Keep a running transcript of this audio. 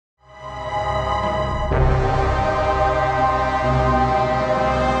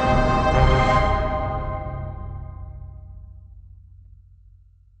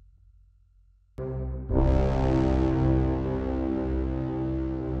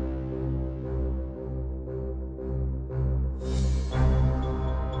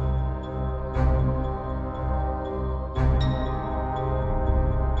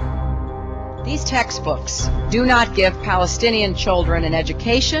textbooks do not give Palestinian children an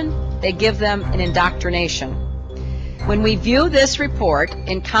education, they give them an indoctrination. When we view this report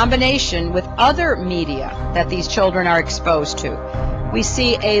in combination with other media that these children are exposed to, we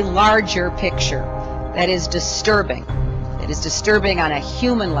see a larger picture that is disturbing. It is disturbing on a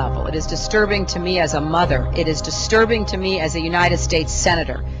human level. It is disturbing to me as a mother. It is disturbing to me as a United States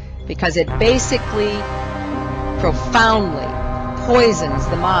Senator, because it basically profoundly poisons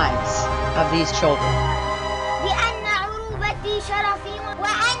the minds of these children. لأن عروبتي شرفي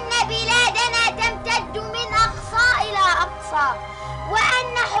وأن بلادنا تمتد من أقصى إلى أقصى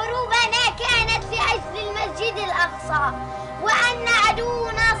وأن حروبنا كانت في عز المسجد الأقصى وأن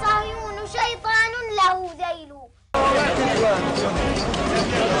عدونا صهيون شيطان له ذيل.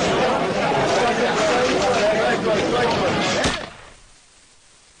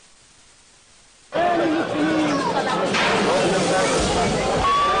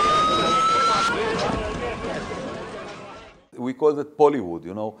 We call it Pallywood,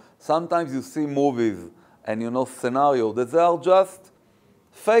 you know. Sometimes you see movies and, you know, scenarios that they are just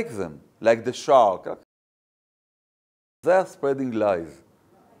fake them, like the shark. They are spreading lies,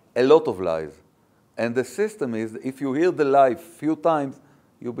 a lot of lies. And the system is, if you hear the lie a few times,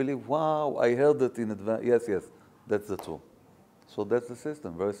 you believe, wow, I heard it in advance. Yes, yes, that's the truth. So that's the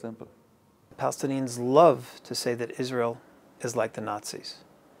system, very simple. Palestinians love to say that Israel is like the Nazis.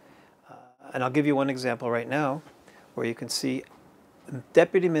 And I'll give you one example right now, where you can see the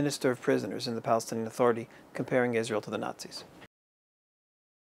Deputy Minister of Prisoners in the Palestinian Authority comparing Israel to the Nazis.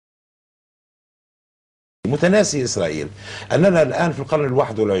 متناسي إسرائيل أننا الآن في القرن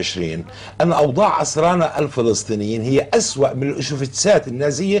ال21 أن أوضاع أسرانا الفلسطينيين هي أسوأ من الأشوفيتسات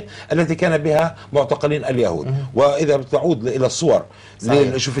النازية التي كان بها معتقلين اليهود. وإذا بتعود إلى الصور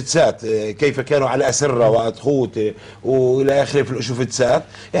للأشوفيتسات كيف كانوا على أسرة وأتخوت وإلى آخره في الأشوفيتسات،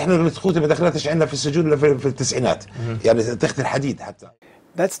 إحنا الأتخوت ما دخلتش عندنا في السجون إلا في التسعينات، يعني تحت الحديد حتى.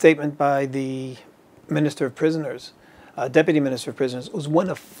 That statement by the Minister of Prisoners, Deputy Minister of Prisoners, was one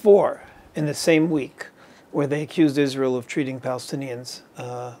of 4 in the same week where they accused Israel of treating Palestinians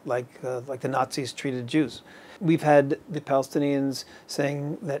like the Nazis treated Jews. We've had the Palestinians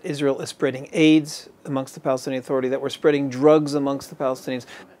saying that Israel is spreading AIDS amongst the Palestinian Authority, that we're spreading drugs amongst the Palestinians.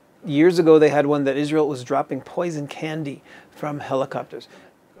 Years ago they had one that Israel was dropping poison candy from helicopters.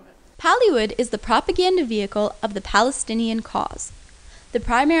 Pallywood is the propaganda vehicle of the Palestinian cause. The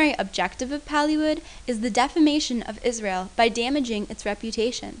primary objective of Pallywood is the defamation of Israel by damaging its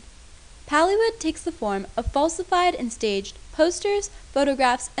reputation. Pallywood takes the form of falsified and staged posters,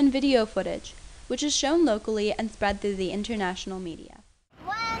 photographs, and video footage, which is shown locally and spread through the international media.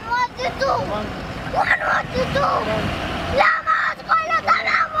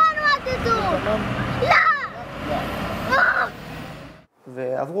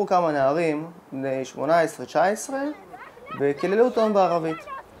 ועברו כמה נערים, בני 18-19, וקיללו אותם בערבית.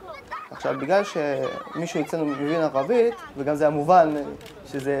 עכשיו, בגלל שמישהו אצלנו מבין ערבית, וגם זה המובן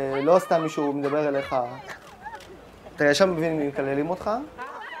שזה לא סתם מישהו מדבר אליך, אתה ישר מבין אם מקללים אותך,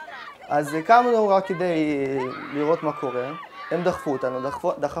 אז קמנו רק כדי לראות מה קורה. הם דחפו אותנו,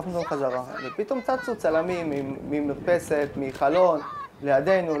 דחפנו אותנו חזרה, ופתאום צצו צלמים ממרפסת, מחלון,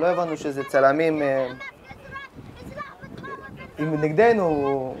 לידינו, לא הבנו שזה צלמים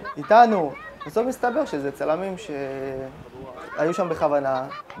נגדנו, איתנו. בסוף מסתבר שזה צלמים שהיו שם בכוונה.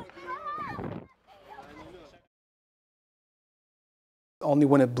 Only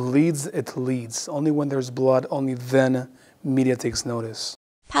when it bleeds, it leads. Only when there's blood, only then media takes notice.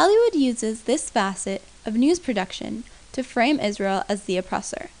 Pallywood uses this facet of news production to frame Israel as the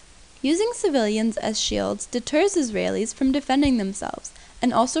oppressor. Using civilians as shields deters Israelis from defending themselves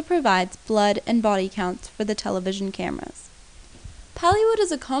and also provides blood and body counts for the television cameras. Pallywood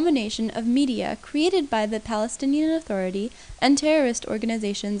is a combination of media created by the Palestinian Authority and terrorist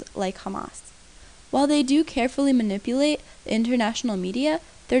organizations like Hamas. While they do carefully manipulate the international media,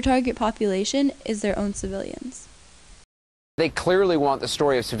 their target population is their own civilians. They clearly want the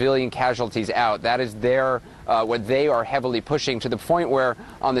story of civilian casualties out. That is what they are heavily pushing, to the point where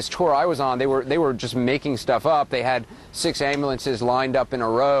on this tour I was on, they were just making stuff up. They had 6 ambulances lined up in a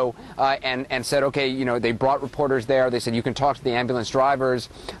row and said, okay, you know, they brought reporters there. They said you can talk to the ambulance drivers,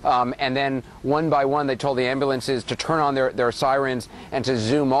 and then one by one they told the ambulances to turn on their sirens and to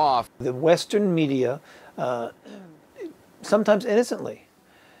zoom off. The Western media, sometimes innocently,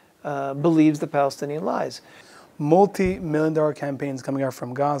 believes the Palestinian lies. Multi-million-dollar campaigns coming out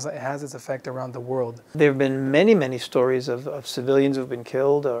from Gaza, it has its effect around the world. There have been many, many stories of civilians who have been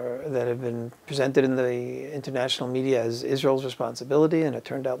killed or that have been presented in the international media as Israel's responsibility, and it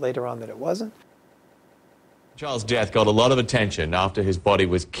turned out later on that it wasn't. Child's death got a lot of attention after his body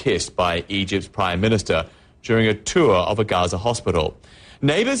was kissed by Egypt's Prime Minister during a tour of a Gaza hospital.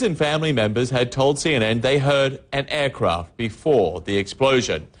 Neighbors and family members had told CNN they heard an aircraft before the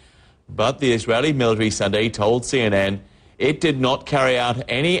explosion. But the Israeli military Sunday told CNN it did not carry out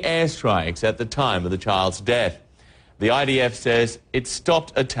any airstrikes at the time of the child's death. The IDF says it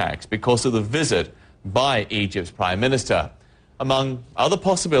stopped attacks because of the visit by Egypt's Prime Minister. Among other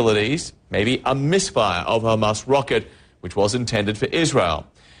possibilities, maybe a misfire of Hamas rocket, which was intended for Israel.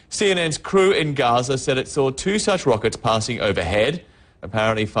 CNN's crew in Gaza said it saw two such rockets passing overhead,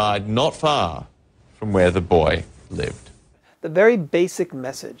 apparently fired not far from where the boy lived. The very basic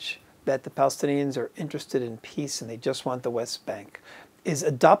message that the Palestinians are interested in peace and they just want the West Bank is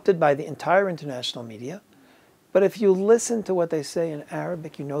adopted by the entire international media. But if you listen to what they say in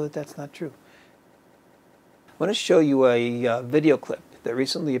Arabic, you know that that's not true. I want to show you a video clip that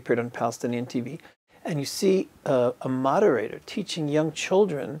recently appeared on Palestinian TV, and you see a moderator teaching young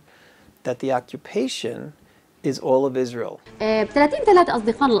children that the occupation is all of Israel. ب 30/3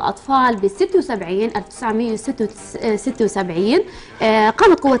 أصدقاء الأطفال ب 1976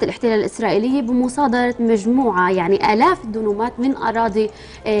 قامت قوات الاحتلال الإسرائيلية بمصادرة مجموعة يعني آلاف الدنومات من أراضي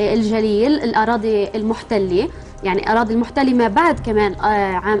الجليل، الأراضي المحتلة، يعني أراضي المحتلة ما بعد كمان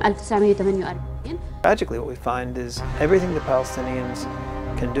عام 1948. Tragically, what we find is everything the Palestinians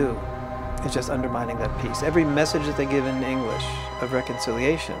can do is just undermining that peace. Every message that they give in English of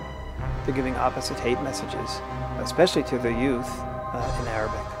reconciliation, they're giving opposite hate messages, especially to their youth in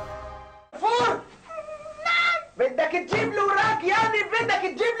Arabic. بدك تجيب له وراك يعني بدك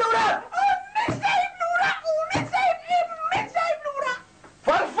تجيب له وراك مش سايب له وراك ومش سايب له وراك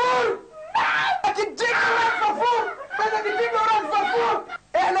فرفور بدك تجيب له وراك فرفور بدك تجيب له وراك فرفور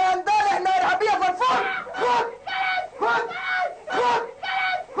احنا اندال احنا ارهابيه فرفور خد خد خد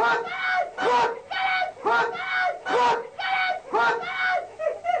خد خد خد خد خد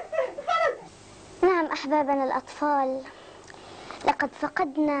نعم أحبابنا الأطفال، لقد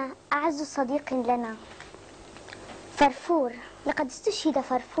فقدنا أعز صديق لنا، فرفور. لقد استشهد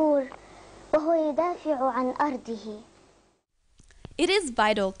فرفور وهو يدافع عن أرضه. It is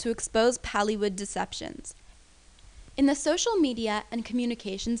vital to expose Pallywood deceptions. In the social media and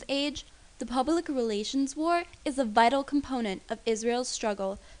communications age, the public relations war is a vital component of Israel's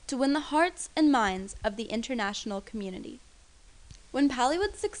struggle to win the hearts and minds of the international community. When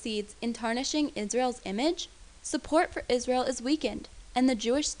Pallywood succeeds in tarnishing Israel's image, support for Israel is weakened, and the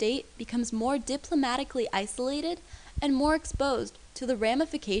Jewish state becomes more diplomatically isolated and more exposed to the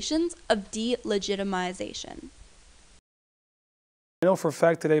ramifications of delegitimization. I know for a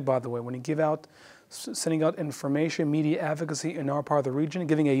fact today, by the way, when you give out, sending out information, media advocacy in our part of the region,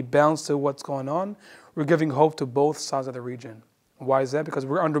 giving a balance to what's going on, we're giving hope to both sides of the region. Why is that? Because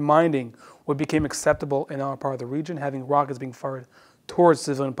we're undermining what became acceptable in our part of the region, having rockets being fired towards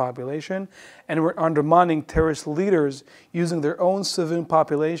civilian population, and we're undermining terrorist leaders using their own civilian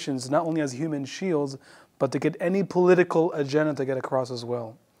populations not only as human shields, but to get any political agenda to get across as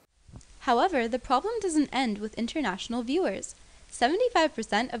well. However, the problem doesn't end with international viewers.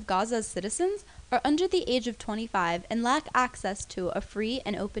 75% of Gaza's citizens are under the age of 25 and lack access to a free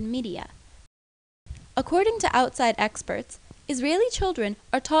and open media. According to outside experts, Israeli children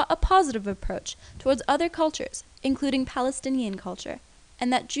are taught a positive approach towards other cultures, including Palestinian culture,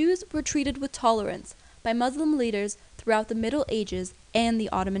 and that Jews were treated with tolerance by Muslim leaders throughout the Middle Ages and the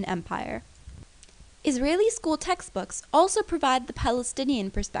Ottoman Empire. Israeli school textbooks also provide the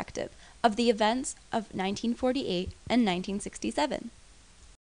Palestinian perspective of the events of 1948 and 1967.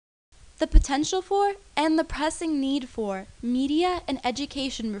 The potential for and the pressing need for media and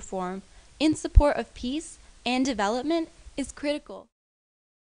education reform in support of peace and development is critical.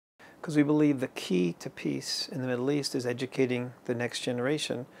 Because we believe the key to peace in the Middle East is educating the next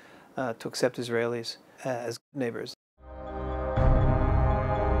generation to accept Israelis as neighbors.